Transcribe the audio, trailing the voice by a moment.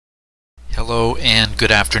Hello and good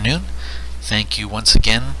afternoon. Thank you once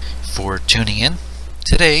again for tuning in.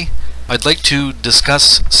 Today, I'd like to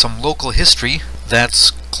discuss some local history that's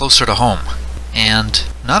closer to home. And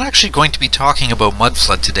not actually going to be talking about mud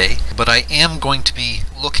flood today, but I am going to be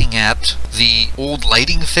looking at the old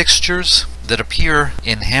lighting fixtures that appear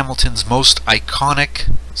in Hamilton's most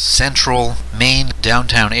iconic central main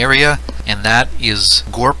downtown area, and that is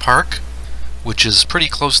Gore Park, which is pretty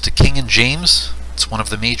close to King and James. It's one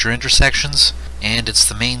of the major intersections, and it's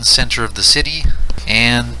the main center of the city,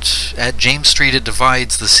 and at James Street it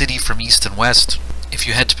divides the city from east and west. If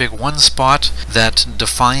you had to pick one spot that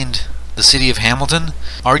defined the city of Hamilton,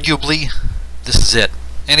 arguably this is it.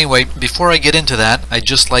 Anyway, before I get into that, I'd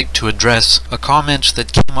just like to address a comment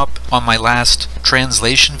that came up on my last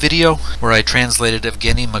translation video, where I translated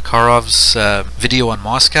Evgeny Makarov's video on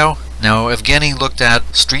Moscow. Now, Evgeny looked at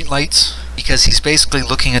streetlights, because he's basically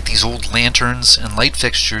looking at these old lanterns and light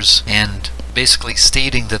fixtures and basically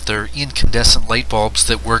stating that they're incandescent light bulbs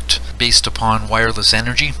that worked based upon wireless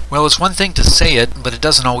energy. Well, it's one thing to say it, but it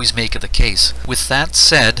doesn't always make it the case. With that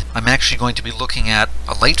said, I'm actually going to be looking at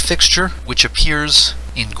a light fixture which appears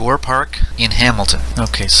in Gore Park in Hamilton.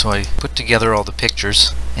 Okay, so I put together all the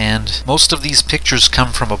pictures, and most of these pictures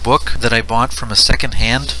come from a book that I bought from a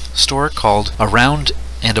second-hand store called Around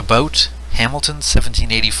and About Hamilton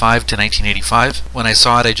 1785 to 1985. When I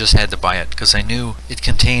saw it, I just had to buy it because I knew it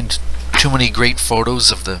contained too many great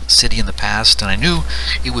photos of the city in the past, and I knew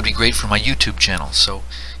it would be great for my YouTube channel. So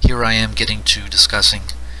here I am getting to discussing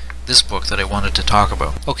this book that I wanted to talk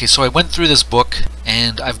about. Okay, so I went through this book,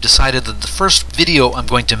 and I've decided that the first video I'm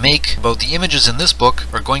going to make about the images in this book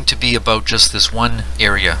are going to be about just this one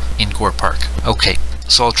area in Gore Park. Okay.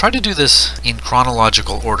 So I'll try to do this in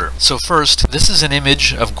chronological order. So first, this is an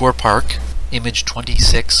image of Gore Park, image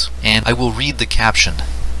 26, and I will read the caption.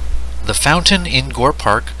 The fountain in Gore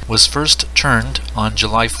Park was first turned on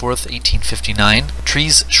July 4th, 1859.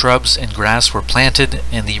 Trees, shrubs, and grass were planted,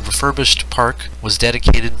 and the refurbished park was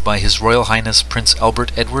dedicated by His Royal Highness Prince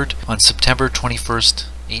Albert Edward on September 21st,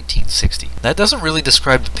 1860. That doesn't really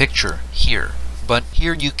describe the picture here, but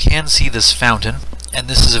here you can see this fountain. And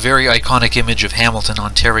this is a very iconic image of Hamilton,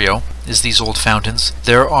 Ontario, is these old fountains.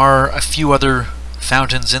 There are a few other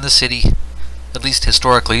fountains in the city, at least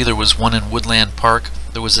historically. There was one in Woodland Park.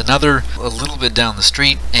 There was another a little bit down the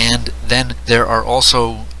street, and then there are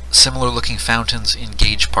also similar looking fountains in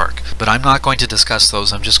Gage Park. But I'm not going to discuss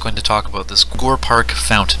those. I'm just going to talk about this Gore Park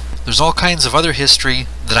fountain. There's all kinds of other history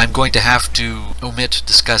that I'm going to have to omit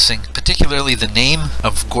discussing, particularly the name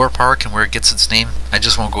of Gore Park and where it gets its name. I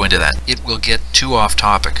just won't go into that. It will get too off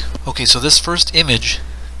topic. Okay, so this first image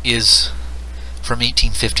is from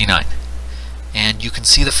 1859, and you can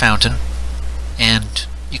see the fountain, and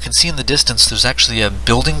you can see in the distance there's actually a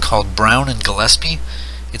building called Brown and Gillespie.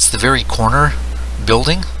 It's the very corner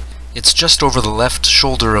building. It's just over the left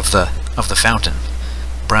shoulder of the fountain,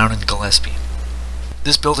 Brown and Gillespie.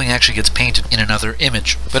 This building actually gets painted in another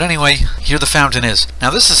image. But anyway, here the fountain is. Now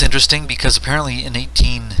this is interesting because apparently in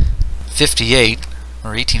 1858 or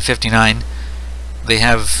 1859 they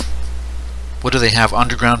have, what do they have,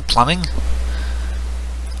 underground plumbing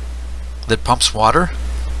that pumps water?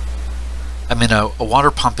 I mean, a water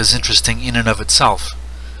pump is interesting in and of itself.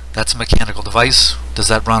 That's a mechanical device. Does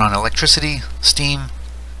that run on electricity, steam,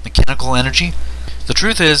 mechanical energy? The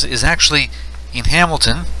truth is actually in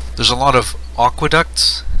Hamilton there's a lot of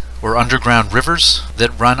aqueducts or underground rivers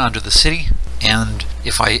that run under the city, and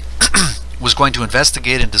if I was going to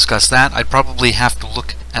investigate and discuss that, I'd probably have to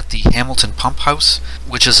look at the Hamilton Pump House,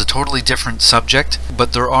 which is a totally different subject,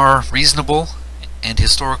 but there are reasonable and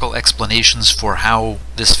historical explanations for how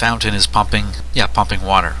this fountain is pumping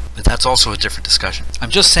water. But that's also a different discussion.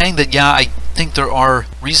 I'm just saying that, yeah, I think there are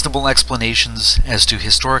reasonable explanations as to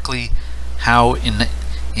historically how in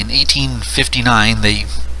 1859 they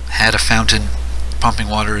had a fountain pumping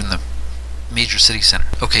water in the major city center.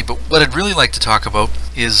 Okay, but what I'd really like to talk about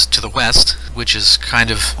is to the west, which is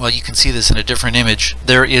kind of, well, you can see this in a different image.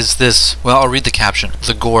 There is this, well, I'll read the caption.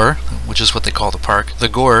 The Gore, which is what they call the park. The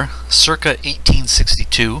Gore, circa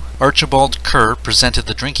 1862, Archibald Kerr presented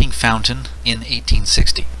the drinking fountain in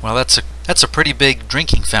 1860. Well, that's a pretty big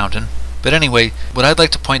drinking fountain. But anyway, what I'd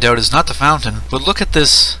like to point out is not the fountain, but look at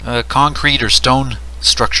this concrete or stone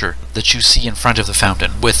structure that you see in front of the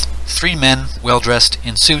fountain, with three men well dressed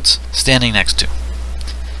in suits standing next to.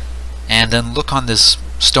 And then look on this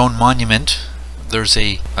stone monument. There's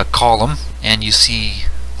a column, and you see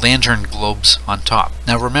lantern globes on top.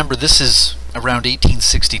 Now remember, this is around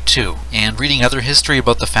 1862. And reading other history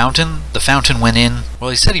about the fountain went in, well,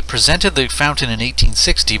 he said he presented the fountain in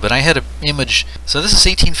 1860, but I had an image, so this is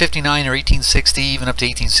 1859 or 1860, even up to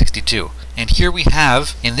 1862. And here we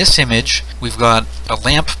have, in this image, we've got a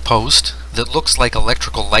lamp post that looks like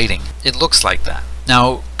electrical lighting. It looks like that.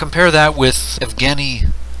 Now, compare that with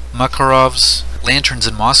Evgeny Makarov's lanterns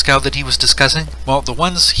in Moscow that he was discussing. Well, the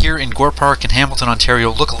ones here in Gore Park in Hamilton,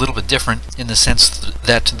 Ontario look a little bit different in the sense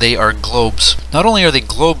that they are globes. Not only are they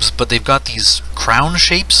globes, but they've got these crown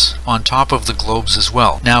shapes on top of the globes as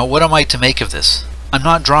well. Now, what am I to make of this? I'm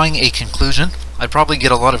not drawing a conclusion. I'd probably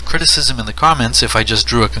get a lot of criticism in the comments if I just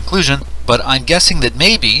drew a conclusion, but I'm guessing that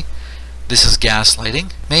maybe this is gas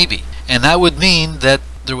lighting. Maybe. And that would mean that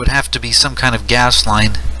there would have to be some kind of gas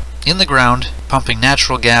line in the ground pumping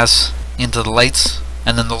natural gas into the lights,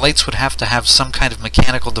 and then the lights would have to have some kind of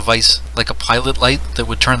mechanical device like a pilot light that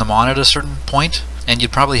would turn them on at a certain point, and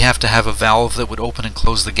you'd probably have to have a valve that would open and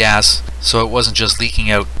close the gas so it wasn't just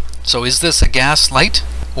leaking out. So is this a gas light,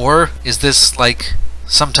 or is this like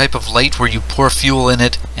some type of light where you pour fuel in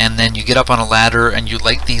it and then you get up on a ladder and you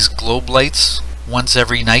light these globe lights once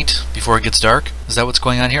every night before it gets dark? Is that what's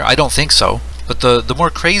going on here? I don't think so. But the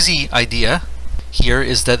more crazy idea here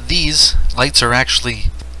is that these lights are actually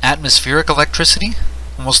atmospheric electricity,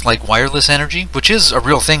 almost like wireless energy, which is a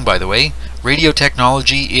real thing, by the way. Radio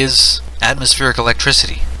technology is atmospheric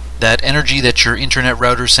electricity. That energy that your internet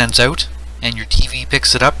router sends out and your TV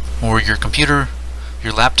picks it up, or your computer,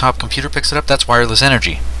 your laptop computer picks it up, that's wireless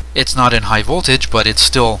energy. It's not in high voltage, but it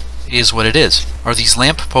still is what it is. Are these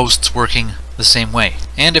lamp posts working the same way?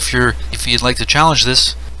 And if you'd like to challenge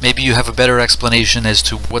this, maybe you have a better explanation as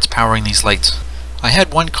to what's powering these lights. I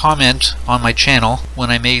had one comment on my channel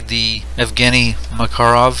when I made the Evgeny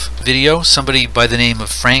Makarov video. Somebody by the name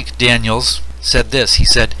of Frank Daniels said this. He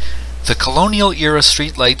said, "The colonial era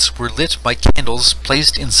streetlights were lit by candles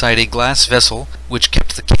placed inside a glass vessel which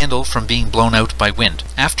kept the candle from being blown out by wind.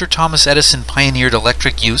 After Thomas Edison pioneered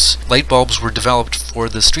electric use, light bulbs were developed for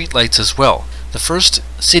the streetlights as well. The first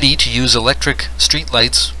city to use electric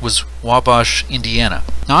streetlights was Wabash, Indiana."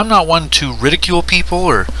 Now, I'm not one to ridicule people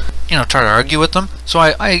or try to argue with them. So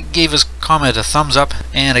I gave his comment a thumbs up,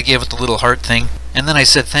 and I gave it the little heart thing. And then I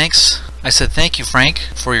said, thanks. I said, thank you, Frank,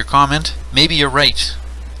 for your comment. Maybe you're right.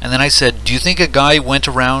 And then I said, do you think a guy went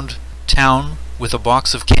around town with a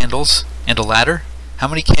box of candles and a ladder? How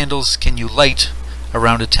many candles can you light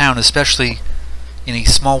around a town, especially in a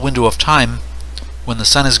small window of time when the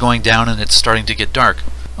sun is going down and it's starting to get dark?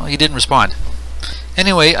 Well, he didn't respond.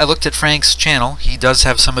 Anyway, I looked at Frank's channel. He does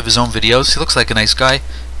have some of his own videos. He looks like a nice guy.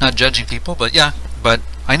 Not judging people, but yeah. But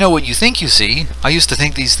I know what you think you see. I used to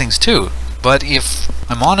think these things too. But if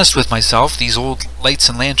I'm honest with myself, these old lights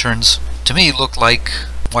and lanterns, to me, look like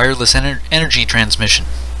wireless energy transmission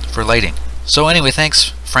for lighting. So anyway,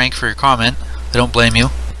 thanks, Frank, for your comment. I don't blame you.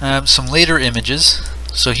 Some later images.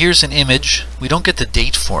 So here's an image. We don't get the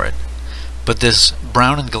date for it, but this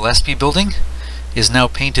Brown and Gillespie building is now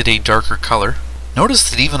painted a darker color. Notice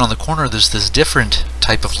that even on the corner there's this different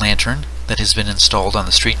type of lantern that has been installed on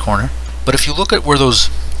the street corner. But if you look at where those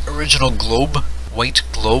original white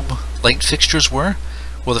globe light fixtures were,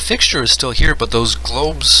 well, the fixture is still here, but those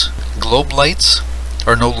globe lights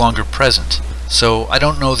are no longer present. So I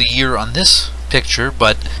don't know the year on this picture,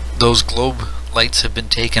 but those globe lights have been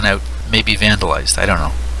taken out, maybe vandalized, I don't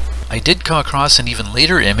know. I did come across an even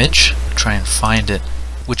later image, try and find it,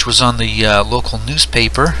 which was on the local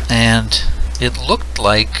newspaper, and it looked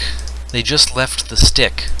like they just left the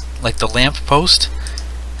stick, like the lamp post,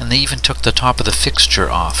 and they even took the top of the fixture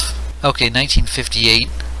off. Okay, 1958,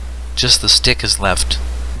 just the stick is left.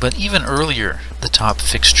 But even earlier, the top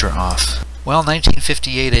fixture off. Well,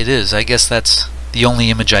 1958 it is. I guess that's the only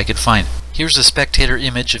image I could find. Here's a spectator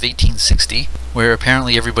image of 1860, where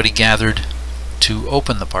apparently everybody gathered to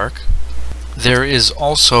open the park. There is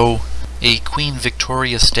also a Queen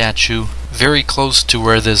Victoria statue very close to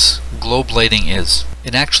where this globe lighting is.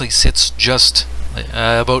 It actually sits just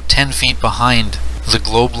about 10 feet behind the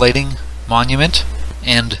globe lighting monument,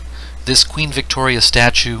 and this Queen Victoria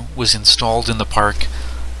statue was installed in the park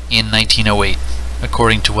in 1908,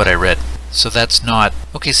 according to what I read. So that's not...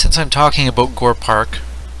 Okay, since I'm talking about Gore Park,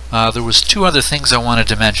 there was two other things I wanted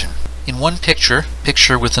to mention. In one picture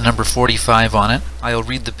with the number 45 on it, I'll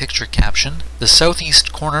read the picture caption. The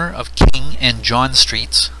southeast corner of King and John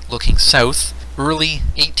Streets, looking south, early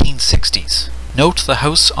 1860s. Note the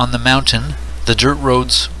house on the mountain, the dirt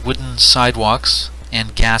roads, wooden sidewalks,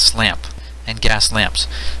 and gas lamps.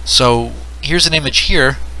 So here's an image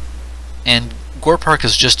here, and Gore Park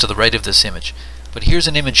is just to the right of this image. But here's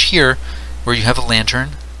an image here where you have a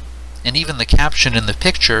lantern, And even the caption in the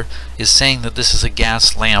picture is saying that this is a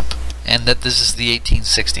gas lamp and that this is the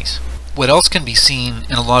 1860s. What else can be seen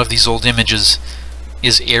in a lot of these old images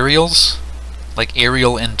is aerials, like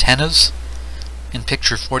aerial antennas. In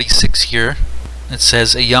picture 46 here, it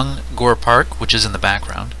says a young Gore Park, which is in the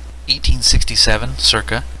background, 1867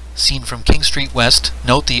 circa, seen from King Street West.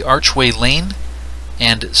 Note the archway lane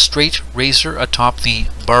and straight razor atop the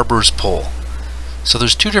barber's pole. So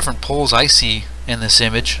there's two different poles I see in this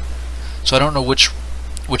image, so I don't know which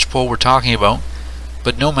pole we're talking about,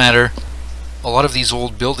 but no matter, a lot of these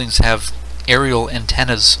old buildings have aerial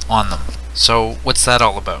antennas on them. So what's that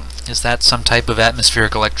all about? Is that some type of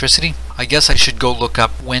atmospheric electricity? I guess I should go look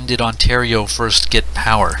up when did Ontario first get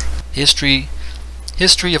power. History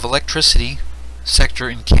of electricity sector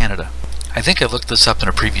in Canada. I think I looked this up in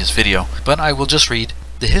a previous video, but I will just read.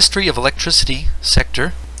 The history of electricity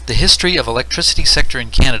sector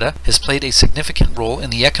in Canada has played a significant role in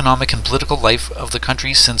the economic and political life of the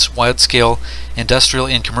country since wide-scale industrial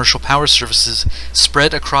and commercial power services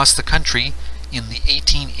spread across the country in the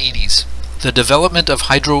 1880s. The development of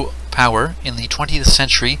hydropower in the 20th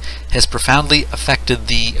century has profoundly affected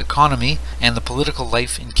the economy and the political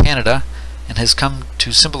life in Canada, and has come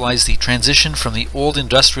to symbolize the transition from the old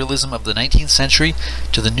industrialism of the 19th century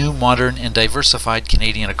to the new modern and diversified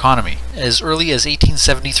Canadian economy. As early as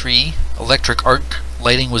 1873, electric arc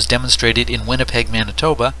lighting was demonstrated in Winnipeg,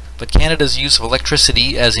 Manitoba, but Canada's use of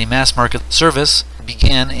electricity as a mass market service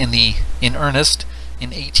began in earnest in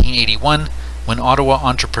 1881, when Ottawa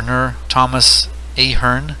entrepreneur Thomas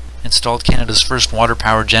Ahern installed Canada's first water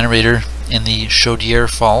power generator in the Chaudière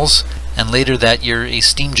Falls, and later that year a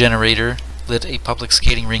steam generator lit a public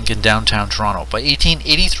skating rink in downtown Toronto. By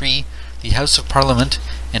 1883, the House of Parliament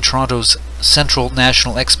and Toronto's Central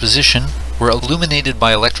National Exposition were illuminated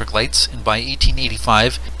by electric lights, and by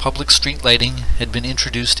 1885, public street lighting had been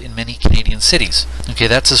introduced in many Canadian cities. Okay,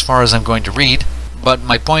 that's as far as I'm going to read, but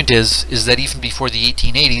my point is that even before the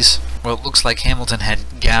 1880s, well, it looks like Hamilton had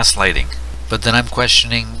gas lighting. But then I'm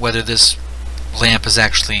questioning whether this lamp is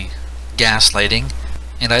actually gas lighting,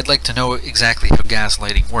 and I'd like to know exactly how gas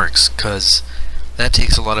lighting works, because that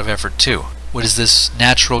takes a lot of effort too. What is this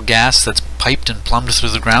natural gas that's piped and plumbed through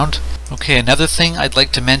the ground? Okay, another thing I'd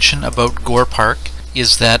like to mention about Gore Park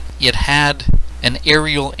is that it had an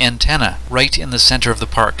aerial antenna right in the center of the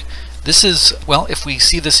park. This is, well, if we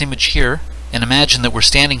see this image here, and imagine that we're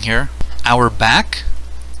standing here, our back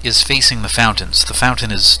is facing the fountains. The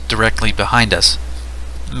fountain is directly behind us,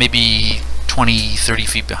 maybe 20-30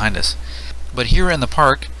 feet behind us. But here in the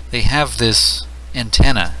park, they have this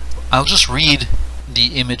antenna. I'll just read the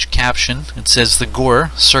image caption. It says, "The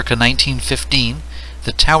Gore, circa 1915,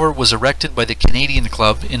 the tower was erected by the Canadian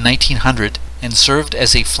Club in 1900 and served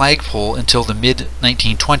as a flagpole until the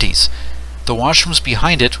mid-1920s. The washrooms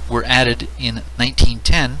behind it were added in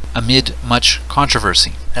 1910 amid much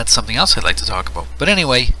controversy." That's something else I'd like to talk about. But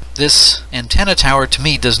anyway, this antenna tower to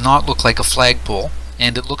me does not look like a flagpole,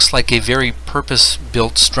 and it looks like a very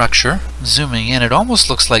purpose-built structure. Zooming in, it almost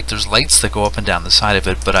looks like there's lights that go up and down the side of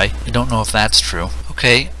it, but I don't know if that's true.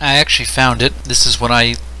 Okay, I actually found it. This is what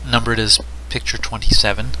I numbered as picture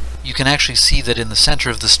 27. You can actually see that in the center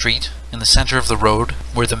of the street, in the center of the road,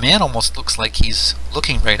 where the man almost looks like he's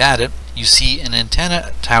looking right at it, you see an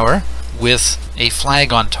antenna tower with a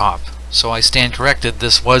flag on top. So I stand corrected,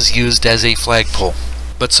 this was used as a flagpole.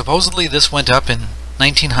 But supposedly this went up in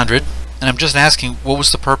 1900, and I'm just asking, what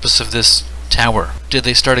was the purpose of this tower? Did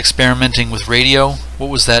they start experimenting with radio? What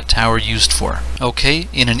was that tower used for? Okay,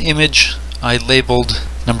 in an image I labeled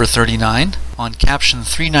number 39. On caption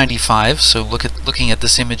 395, so looking at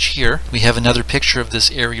this image here, we have another picture of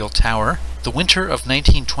this aerial tower. The winter of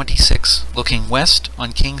 1926, looking west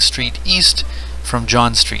on King Street East from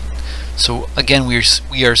John Street. So again,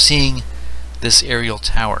 we are seeing this aerial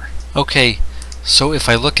tower. Okay, so if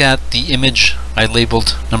I look at the image I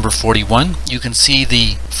labeled number 41, you can see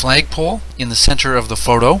the flagpole in the center of the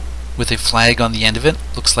photo with a flag on the end of it.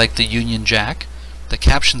 Looks like the Union Jack. The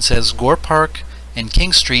caption says Gore Park and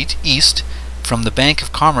King Street East from the Bank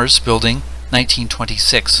of Commerce building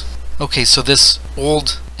 1926. Okay, so this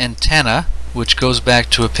old antenna, which goes back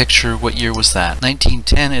to a picture, what year was that?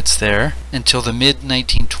 1910 it's there, until the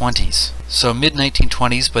mid-1920s. So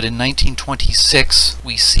mid-1920s, but in 1926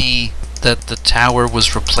 we see that the tower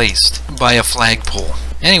was replaced by a flagpole.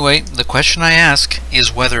 Anyway, the question I ask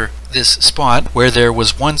is whether this spot, where there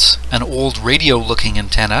was once an old radio-looking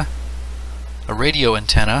antenna, a radio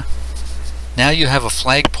antenna, now you have a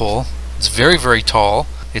flagpole. It's very, very tall.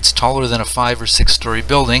 It's taller than a 5- or 6-story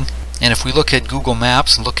building. And if we look at Google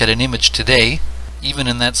Maps and look at an image today, even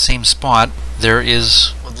in that same spot, there is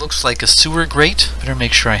what looks like a sewer grate. Better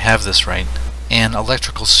make sure I have this right. An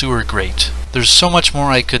electrical sewer grate. There's so much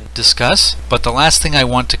more I could discuss, but the last thing I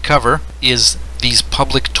want to cover is these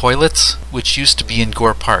public toilets, which used to be in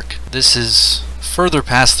Gore Park. This is further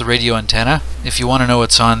past the radio antenna. If you want to know,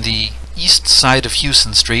 it's on the east side of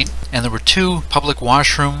Houston Street, and there were two public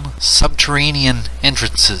washroom subterranean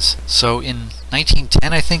entrances. So in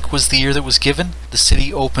 1910, I think, was the year that was given, the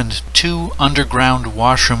city opened two underground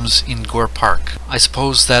washrooms in Gore Park. I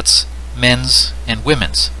suppose that's men's and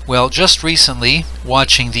women's. Well, just recently,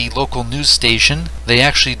 watching the local news station, they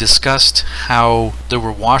actually discussed how there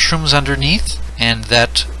were washrooms underneath, and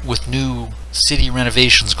that with new city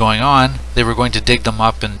renovations going on, they were going to dig them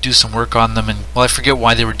up and do some work on them. And well, I forget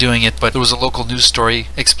why they were doing it, but there was a local news story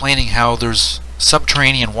explaining how there's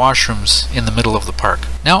subterranean washrooms in the middle of the park.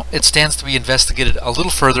 Now, it stands to be investigated a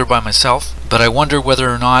little further by myself, but I wonder whether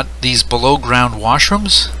or not these below ground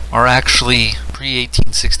washrooms are actually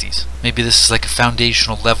pre-1860s. Maybe this is like a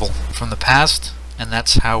foundational level from the past, and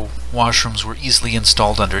that's how washrooms were easily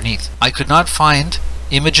installed underneath. I could not find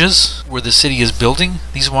images where the city is building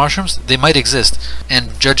these washrooms. They might exist,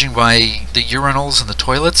 and judging by the urinals and the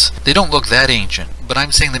toilets, they don't look that ancient. But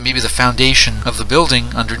I'm saying that maybe the foundation of the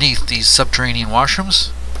building underneath these subterranean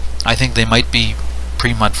washrooms, I think they might be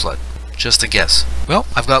pre-mud flood. Just a guess. Well,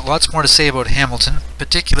 I've got lots more to say about Hamilton,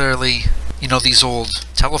 particularly, you know, these old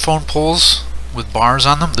telephone poles with bars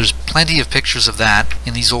on them. There's plenty of pictures of that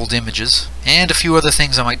in these old images, and a few other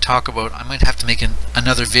things I might talk about. I might have to make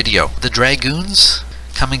another video. The Dragoons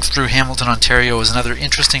coming through Hamilton, Ontario is another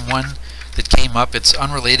interesting one that came up. It's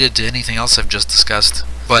unrelated to anything else I've just discussed,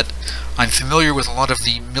 but I'm familiar with a lot of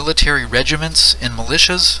the military regiments and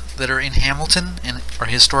militias that are in Hamilton and are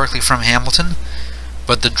historically from Hamilton,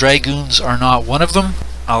 but the Dragoons are not one of them.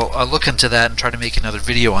 I'll look into that and try to make another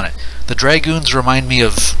video on it. The Dragoons remind me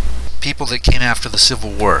of people that came after the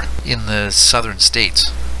Civil War in the southern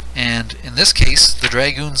states. And in this case, the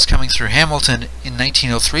Dragoons coming through Hamilton in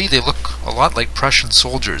 1903, they look a lot like Prussian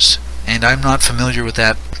soldiers, and I'm not familiar with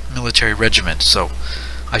that military regiment, so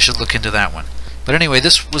I should look into that one. But anyway,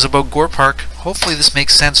 this was about Gore Park. Hopefully this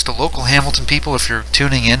makes sense to local Hamilton people if you're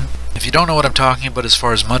tuning in. If you don't know what I'm talking about as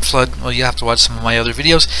far as mud flood, well, you have to watch some of my other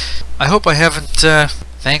videos. I hope I haven't.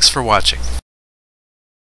 Thanks for watching.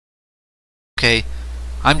 Okay,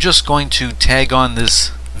 I'm just going to tag on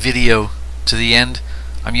this video to the end.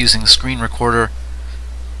 I'm using a screen recorder,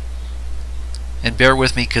 and bear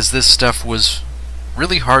with me because this stuff was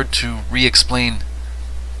really hard to re-explain,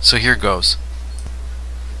 so here goes.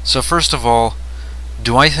 So first of all,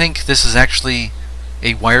 do I think this is actually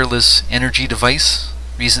a wireless energy device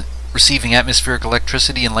receiving atmospheric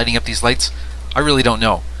electricity and lighting up these lights? I really don't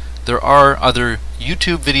know. There are other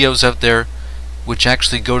YouTube videos out there which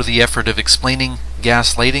actually go to the effort of explaining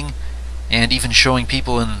gas lighting, and even showing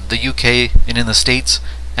people in the UK and in the States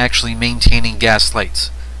actually maintaining gas lights.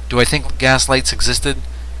 Do I think gas lights existed?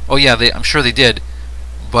 Oh yeah, I'm sure they did,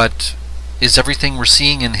 but is everything we're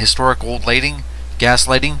seeing in historic old lighting gas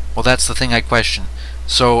lighting? Well, that's the thing I question.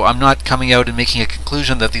 So I'm not coming out and making a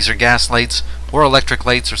conclusion that these are gas lights or electric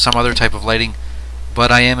lights or some other type of lighting, but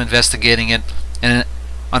I am investigating it, and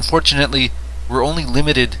unfortunately we're only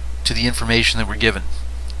limited to the information that we're given.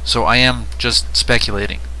 So I am just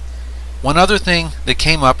speculating. One other thing that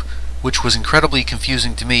came up, which was incredibly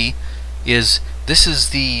confusing to me, is this is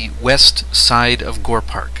the west side of Gore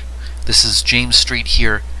Park. This is James Street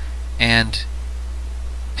here, and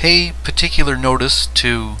please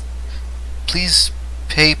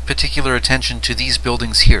pay particular attention to these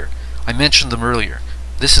buildings here. I mentioned them earlier.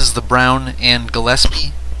 This is the Brown and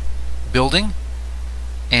Gillespie building,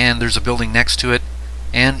 and there's a building next to it,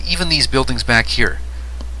 and even these buildings back here.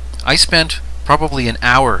 I spent probably an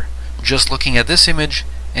hour just looking at this image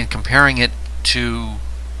and comparing it to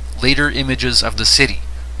later images of the city,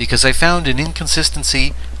 because I found an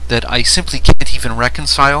inconsistency that I simply can't even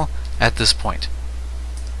reconcile at this point.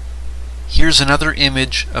 Here's another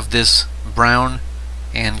image of this Brown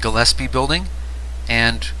and Gillespie building,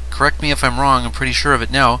 and correct me if I'm wrong, I'm pretty sure of it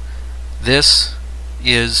now. This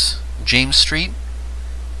is James Street,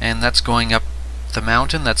 and that's going up the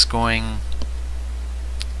mountain. That's going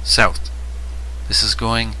south. This is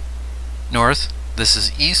going north. This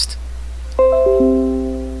is east.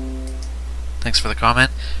 Thanks for the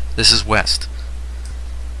comment. This is west.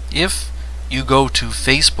 If you go to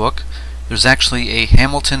Facebook, there's actually a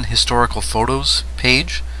Hamilton Historical Photos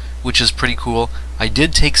page, which is pretty cool. I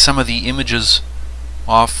did take some of the images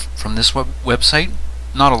off from this website.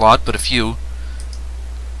 Not a lot, but a few.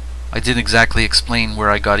 I didn't exactly explain where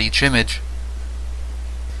I got each image.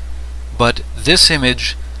 But this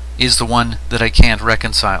image is the one that I can't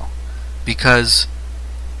reconcile, because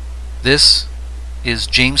this is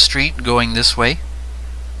James Street going this way,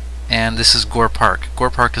 and this is Gore Park.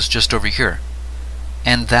 Gore Park is just over here.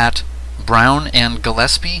 And that Brown and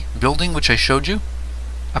Gillespie building, which I showed you,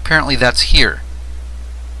 apparently that's here.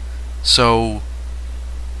 So,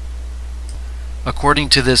 according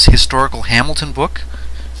to this historical Hamilton book,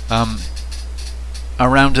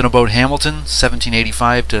 around and about Hamilton,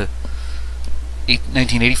 1785 to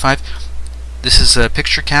 1985, this is a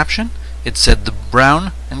picture caption. It said the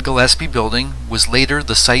Brown and Gillespie building was later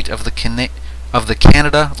the site of the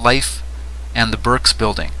Canada Life and the Burks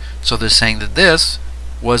building. So they're saying that this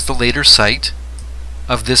was the later site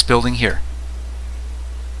of this building here.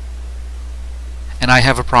 And I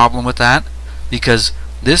have a problem with that, because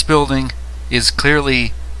this building is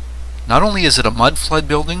clearly, not only is it a mud flood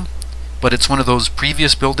building, but it's one of those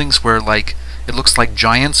previous buildings where like it looks like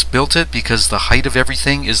giants built it, because the height of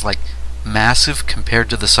everything is like massive compared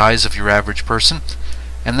to the size of your average person.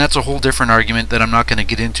 And that's a whole different argument that I'm not going to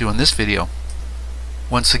get into in this video.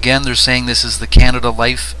 Once again, they're saying this is the Canada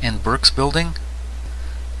Life and Burks building,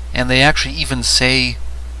 and they actually even say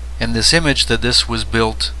in this image that this was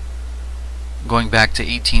built going back to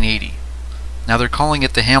 1880. Now they're calling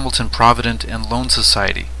it the Hamilton Provident and Loan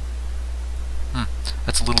Society.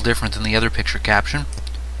 That's a little different than the other picture caption.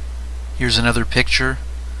 Here's another picture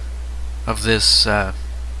of this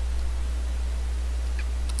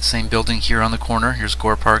same building here on the corner. Here's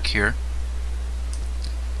Gore Park here.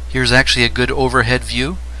 Here's actually a good overhead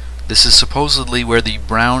view. This is supposedly where the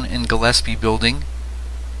Brown and Gillespie building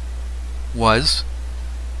was.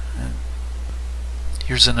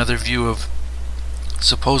 Here's another view of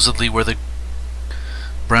supposedly where the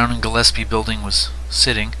Brown and Gillespie building was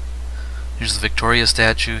sitting. Here's the Victoria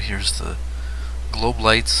statue. Here's the globe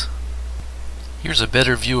lights. Here's a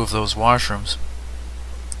better view of those washrooms.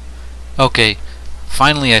 Okay,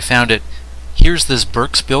 finally I found it. Here's this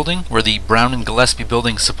Burks building where the Brown and Gillespie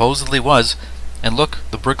building supposedly was, and look,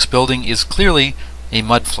 the Burks building is clearly a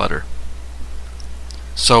mud flooder.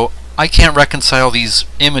 So I can't reconcile these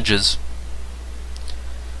images.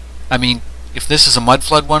 I mean, if this is a mud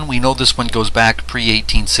flood one, we know this one goes back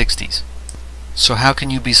pre-1860s. So how can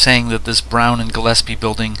you be saying that this Brown and Gillespie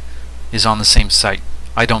building is on the same site?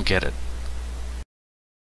 I don't get it.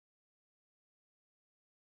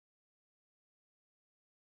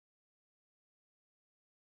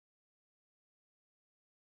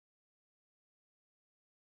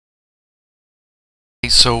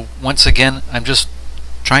 So once again, I'm just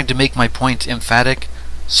trying to make my point emphatic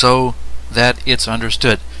so that it's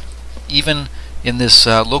understood. Even in this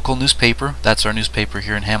local newspaper, that's our newspaper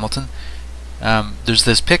here in Hamilton, there's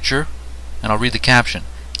this picture, and I'll read the caption.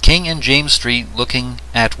 King and James Street looking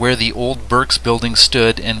at where the old Burks building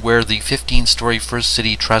stood and where the 15-story First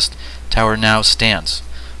City Trust Tower now stands.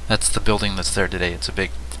 That's the building that's there today. It's a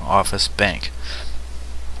big office bank.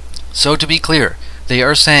 So to be clear, they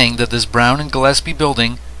are saying that this Brown and Gillespie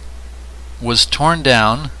building was torn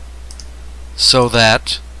down so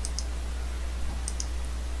that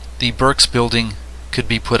the Burks building could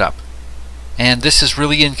be put up. And this is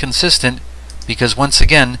really inconsistent, because once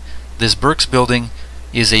again, this Burks building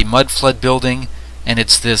is a mud flood building, and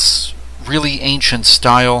it's this really ancient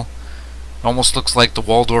style. Almost looks like the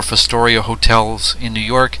Waldorf Astoria hotels in New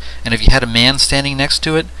York, and if you had a man standing next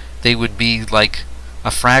to it, they would be like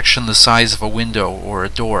a fraction the size of a window or a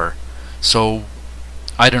door. So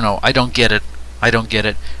I don't know, I don't get it.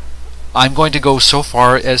 I'm going to go so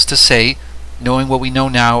far as to say, knowing what we know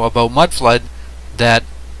now about mud flood, that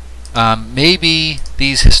maybe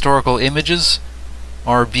these historical images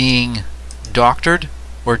are being doctored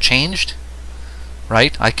or changed,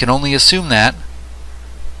 right? I can only assume that.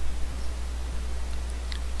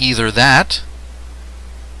 Either that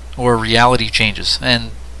or reality changes,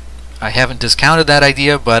 and I haven't discounted that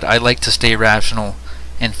idea, but I like to stay rational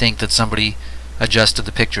and think that somebody adjusted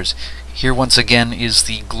the pictures. Here once again is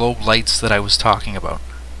the globe lights that I was talking about.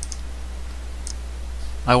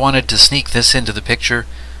 I wanted to sneak this into the picture.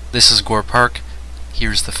 This is Gore Park.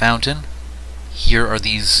 Here's the fountain. Here are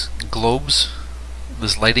these globes,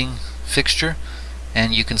 this lighting fixture,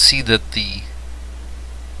 and you can see that the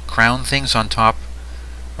crown things on top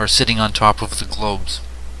are sitting on top of the globes.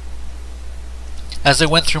 As I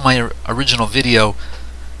went through my original video,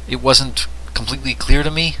 it wasn't completely clear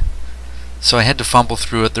to me, so I had to fumble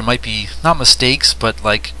through it. There might be, not mistakes, but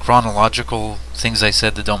like chronological things I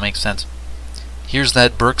said that don't make sense. Here's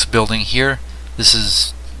that Burks building here. This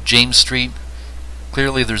is James Street.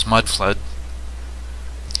 Clearly there's mud flood.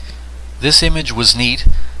 This image was neat.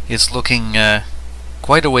 It's looking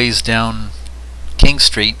quite a ways down King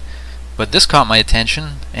Street, But this caught my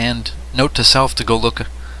attention, and note to self to go look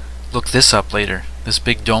this up later. This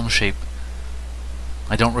big dome shape.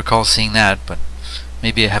 I don't recall seeing that, but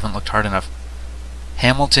maybe I haven't looked hard enough.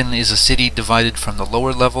 Hamilton is a city divided from the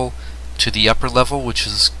lower level to the upper level, which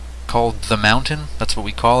is called the mountain. That's what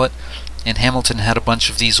we call it. And Hamilton had a bunch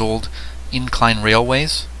of these old incline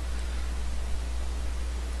railways.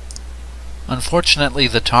 Unfortunately,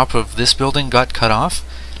 the top of this building got cut off,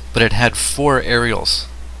 but it had 4 aerials.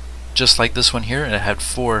 Just like this one here, it had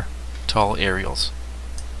 4 tall aerials.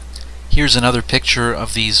 Here's another picture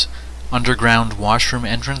of these underground washroom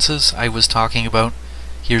entrances I was talking about.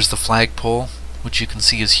 Here's the flagpole, which you can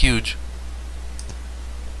see is huge.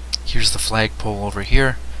 Here's the flagpole over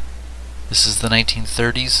here. This is the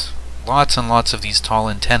 1930s. Lots and lots of these tall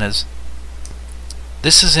antennas.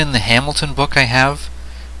 This is in the Hamilton book I have.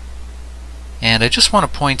 And I just want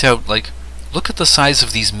to point out, like, look at the size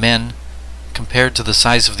of these men compared to the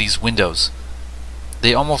size of these windows.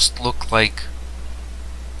 They almost look like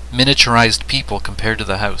miniaturized people compared to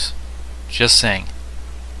the house. Just saying.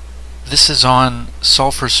 This is on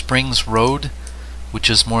Sulphur Springs Road, which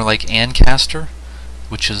is more like Ancaster,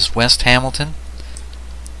 which is West Hamilton.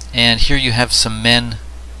 And here you have some men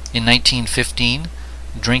in 1915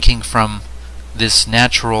 drinking from this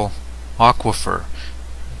natural aquifer.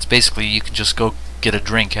 It's basically, you can just go get a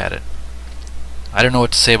drink at it. I don't know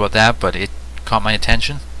what to say about that, but it caught my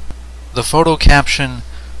attention. The photo caption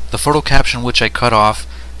which I cut off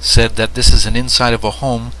said that this is an inside of a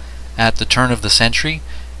home at the turn of the century,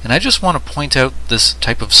 and I just want to point out this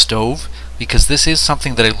type of stove because this is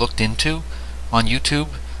something that I looked into on YouTube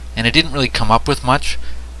and it didn't really come up with much,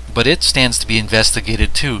 but it stands to be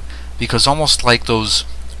investigated too, because almost like those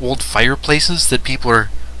old fireplaces that people are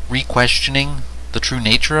re-questioning the true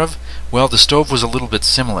nature of, well, the stove was a little bit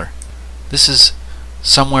similar. This is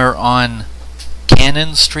somewhere on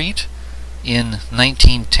Cannon Street in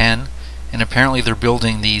 1910, and apparently they're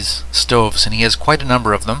building these stoves, and he has quite a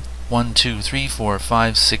number of them. 1, 2, 3, 4,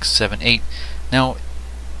 5, 6, 7, 8. Now,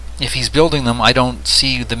 if he's building them, I don't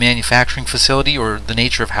see the manufacturing facility or the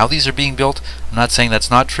nature of how these are being built. I'm not saying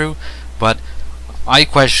that's not true, but I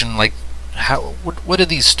question, like, what did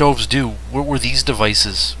these stoves do? What were these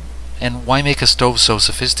devices? And why make a stove so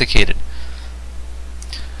sophisticated?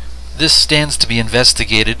 This stands to be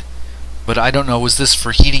investigated, but I don't know, was this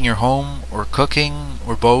for heating your home or cooking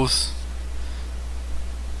or both?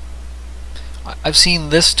 I've seen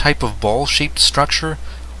this type of ball-shaped structure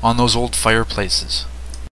on those old fireplaces.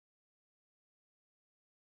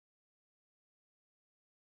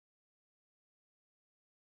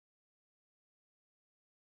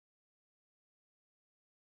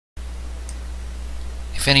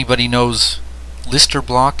 If anybody knows Lister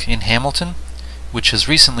Block in Hamilton, which has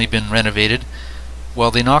recently been renovated,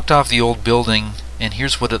 well, they knocked off the old building, and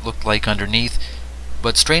here's what it looked like underneath.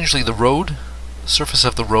 But strangely, the surface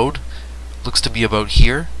of the road, looks to be about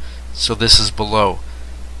here, so this is below.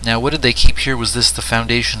 Now, what did they keep here? Was this the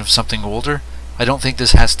foundation of something older? I don't think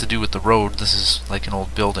this has to do with the road. This is like an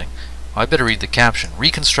old building. Well, I better read the caption.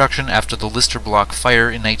 Reconstruction after the Lister Block fire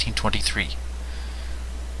in 1923.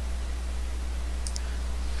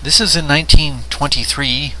 This is in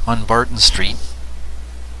 1923 on Barton Street,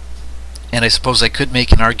 and I suppose I could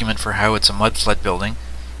make an argument for how it's a mud flood building,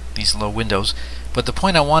 these low windows, but the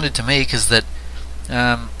point I wanted to make is that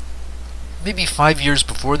maybe 5 years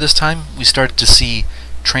before this time, we started to see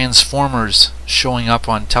transformers showing up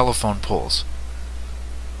on telephone poles.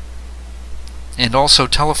 And also,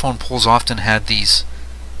 telephone poles often had these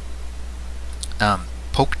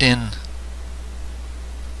poked in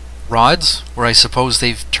rods, where I suppose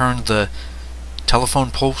they've turned the telephone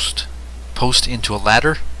post into a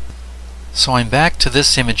ladder. So I'm back to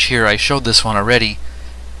this image here. I showed this one already,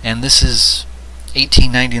 and this is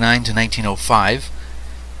 1899 to 1905.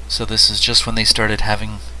 So this is just when they started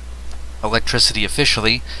having electricity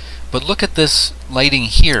officially. But look at this lighting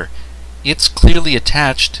here. It's clearly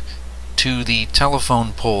attached to the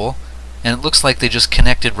telephone pole, and it looks like they just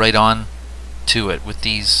connected right on to it with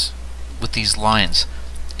these lines.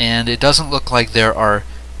 And it doesn't look like there are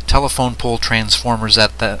telephone pole transformers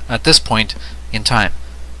at this point in time.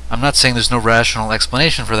 I'm not saying there's no rational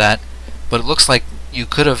explanation for that, but it looks like you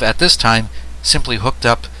could have at this time simply hooked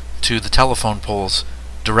up to the telephone poles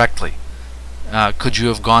directly. Could you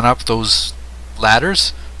have gone up those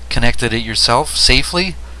ladders, connected it yourself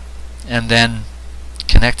safely, and then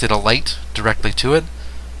connected a light directly to it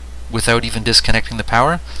without even disconnecting the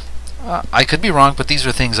power? I could be wrong, but these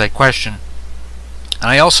are things I question. And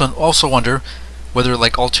I also wonder whether,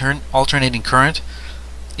 like, alternating current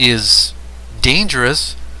is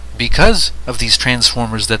dangerous because of these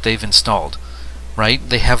transformers that they've installed, right?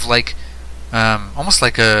 They have like almost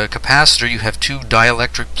like a capacitor. You have two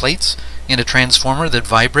dielectric plates in a transformer that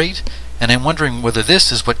vibrate, and I'm wondering whether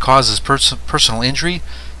this is what causes personal injury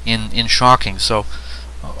in shocking. So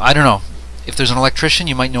I don't know. If there's an electrician,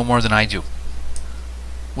 you might know more than I do.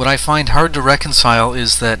 What I find hard to reconcile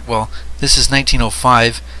is that, well, this is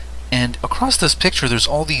 1905, and across this picture there's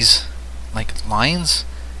all these like lines,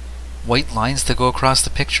 white lines that go across the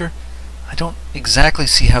picture. I don't exactly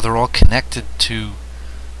see how they're all connected to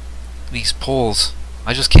these poles.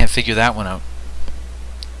 I just can't figure that one out.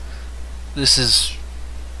 This is,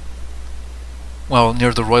 well,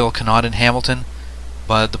 near the Royal Connaught in Hamilton,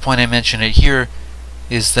 but the point I mention it here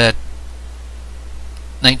is that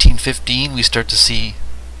 1915 we start to see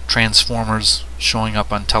transformers showing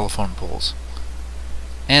up on telephone poles.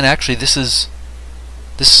 And actually this is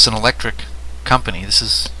an electric company. This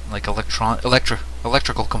is like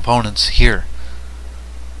electrical components here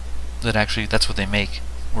that actually that's what they make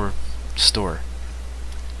or store.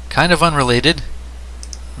 Kind of unrelated,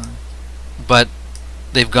 but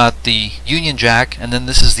they've got the Union Jack, and then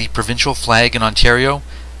this is the provincial flag in Ontario.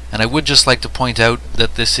 And I would just like to point out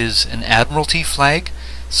that this is an Admiralty flag,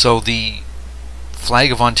 so the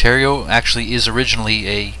flag of Ontario actually is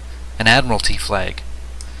originally an Admiralty flag.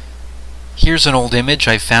 Here's an old image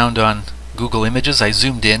I found on Google Images. I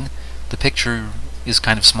zoomed in. The picture is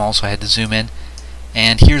kind of small, so I had to zoom in.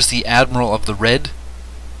 And here's the Admiral of the Red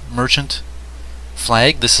merchant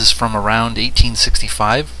flag. This is from around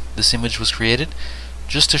 1865. This image was created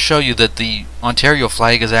just to show you that the Ontario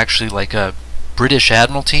flag is actually like a British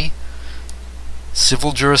Admiralty,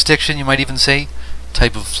 civil jurisdiction you might even say,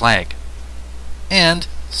 type of flag. And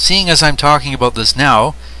seeing as I'm talking about this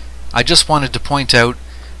now, I just wanted to point out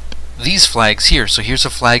these flags here. So here's a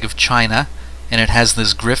flag of China, and it has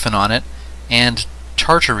this griffin on it, and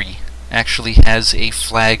Tartary actually has a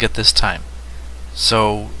flag at this time.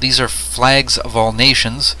 So these are flags of all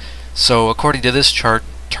nations. So according to this chart,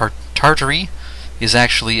 Tartary is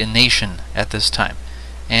actually a nation at this time.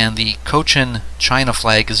 And the Cochin China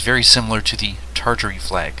flag is very similar to the Tartary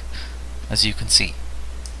flag, as you can see.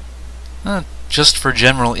 Just for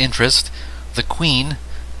general interest, the Queen,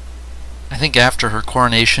 I think after her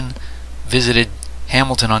coronation, visited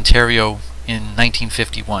Hamilton, Ontario in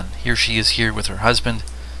 1951. Here she is here with her husband,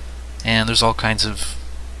 and there's all kinds of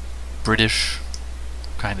British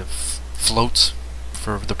kind of floats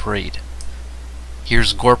for the parade.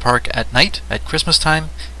 Here's Gore Park at night, at Christmas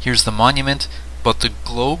time. Here's the monument, but the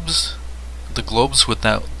globes with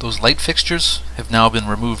those light fixtures have now been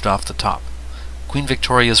removed off the top. Queen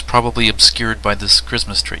Victoria is probably obscured by this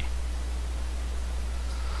Christmas tree.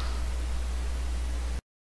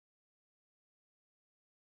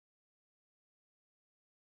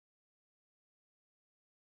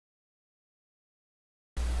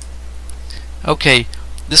 Okay,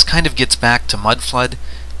 this kind of gets back to mud flood.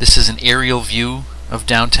 This is an aerial view of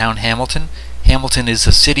downtown Hamilton. Hamilton is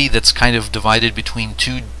a city that's kind of divided between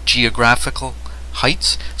two geographical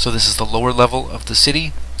heights. So this is the lower level of the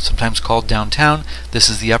city, sometimes called downtown. This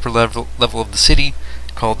is the upper level of the city,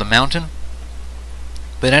 called the mountain.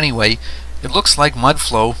 But anyway, it looks like mud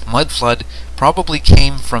flood probably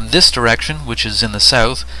came from this direction, which is in the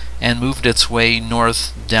south, and moved its way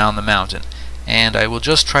north down the mountain. And I will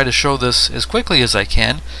just try to show this as quickly as I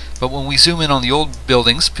can, but when we zoom in on the old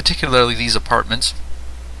buildings, particularly these apartments,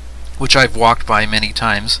 which I've walked by many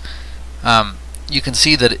times, you can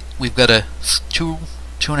see that we've got a 2.5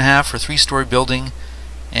 or 3-story building,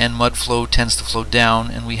 and mud flow tends to flow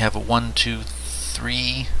down, and we have a 1, 2,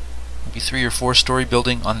 3, maybe 3 or 4-story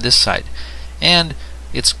building on this side. And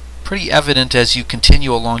it's pretty evident as you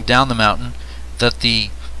continue along down the mountain that the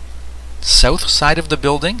south side of the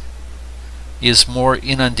building is more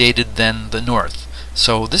inundated than the north.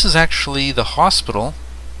 So this is actually the hospital,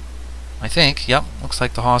 I think. Yep, looks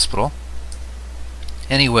like the hospital.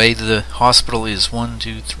 Anyway, the hospital is 1,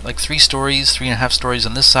 2, like 3 stories, 3.5 stories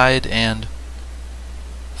on this side, and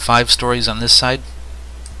 5 stories on this side.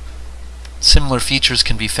 Similar features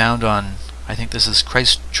can be found on, I think this is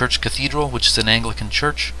Christ Church Cathedral, which is an Anglican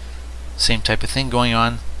church. Same type of thing going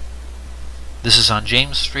on. This is on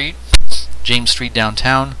James Street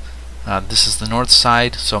downtown. This is the north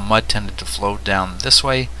side, so mud tended to flow down this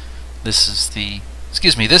way. This is the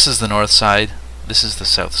north side, this is the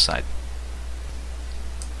south side.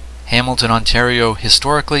 Hamilton, Ontario,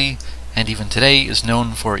 historically and even today, is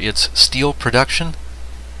known for its steel production,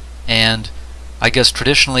 and I guess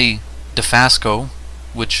traditionally Dofasco,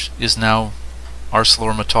 which is now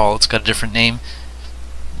ArcelorMittal, it's got a different name.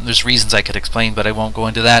 There's reasons I could explain, but I won't go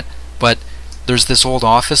into that. But there's this old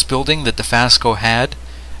office building that Dofasco had,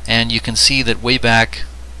 and you can see that way back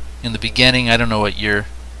in the beginning, I don't know what year,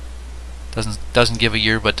 Doesn't give a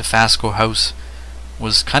year, but Dofasco House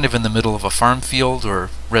was kind of in the middle of a farm field or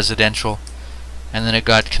residential, and then it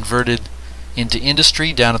got converted into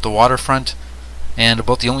industry down at the waterfront, and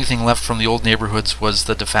about the only thing left from the old neighborhoods was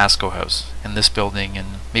the Dofasco House and this building, and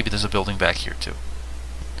maybe there's a building back here too.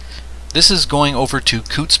 This is going over to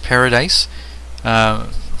Coots Paradise. Let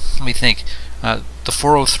me think. The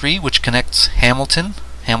 403, which connects Hamilton.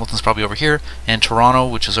 Hamilton's probably over here, and Toronto,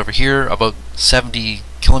 which is over here, about 70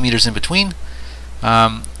 kilometers in between.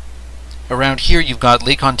 Around here you've got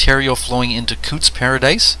Lake Ontario flowing into Coots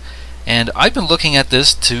Paradise, and I've been looking at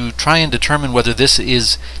this to try and determine whether this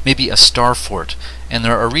is maybe a star fort, and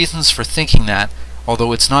there are reasons for thinking that,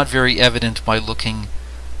 although it's not very evident by looking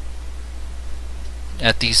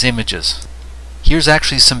at these images. Here's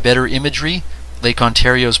actually some better imagery. Lake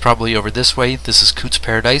Ontario is probably over this way. This is Coots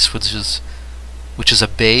Paradise, which is a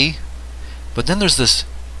bay, but then there's this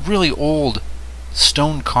really old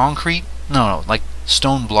stone concrete, like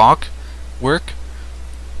stone block work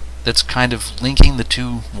that's kind of linking the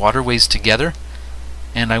two waterways together,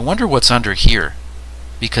 and I wonder what's under here,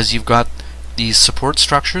 because you've got these support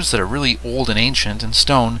structures that are really old and ancient and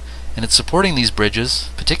stone, and it's supporting these bridges,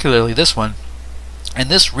 particularly this one, and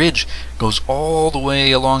this ridge goes all the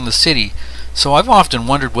way along the city. So I've often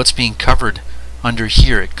wondered what's being covered under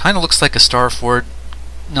here. It kind of looks like a star fort,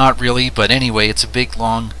 not really, but anyway, it's a big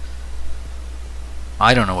long,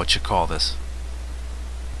 I don't know what you call this.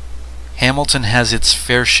 Hamilton has its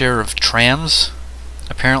fair share of trams.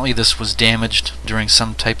 Apparently this was damaged during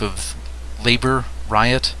some type of labor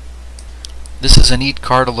riot. This is a neat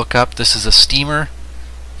car to look up. This is a steamer,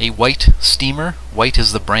 a white steamer. White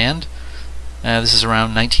is the brand. This is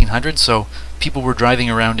around 1900, so people were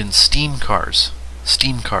driving around in steam powered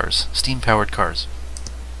cars.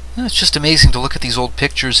 And it's just amazing to look at these old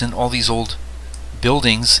pictures and all these old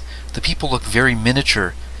buildings. The people look very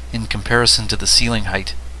miniature in comparison to the ceiling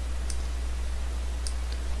height.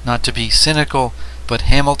 Not to be cynical, but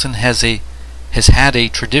Hamilton has had a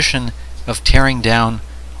tradition of tearing down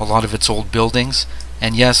a lot of its old buildings,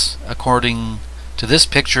 and yes, according to this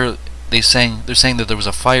picture, they're saying that there was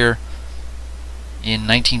a fire in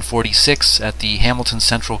 1946 at the Hamilton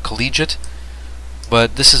Central Collegiate,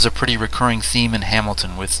 but this is a pretty recurring theme in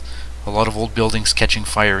Hamilton, with a lot of old buildings catching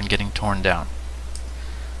fire and getting torn down.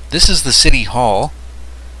 This is the City Hall,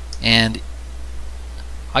 and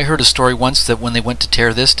I heard a story once that when they went to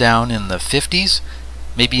tear this down in the 50s,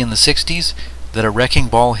 maybe in the 60s, that a wrecking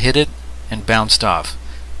ball hit it and bounced off.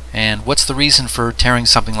 And what's the reason for tearing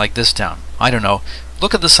something like this down? I don't know.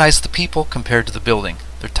 Look at the size of the people compared to the building.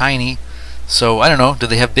 They're tiny. So, I don't know, did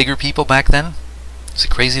they have bigger people back then? Is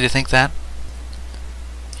it crazy to think that?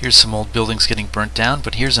 Here's some old buildings getting burnt down,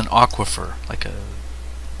 but here's an aquifer, like a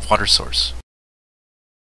water source.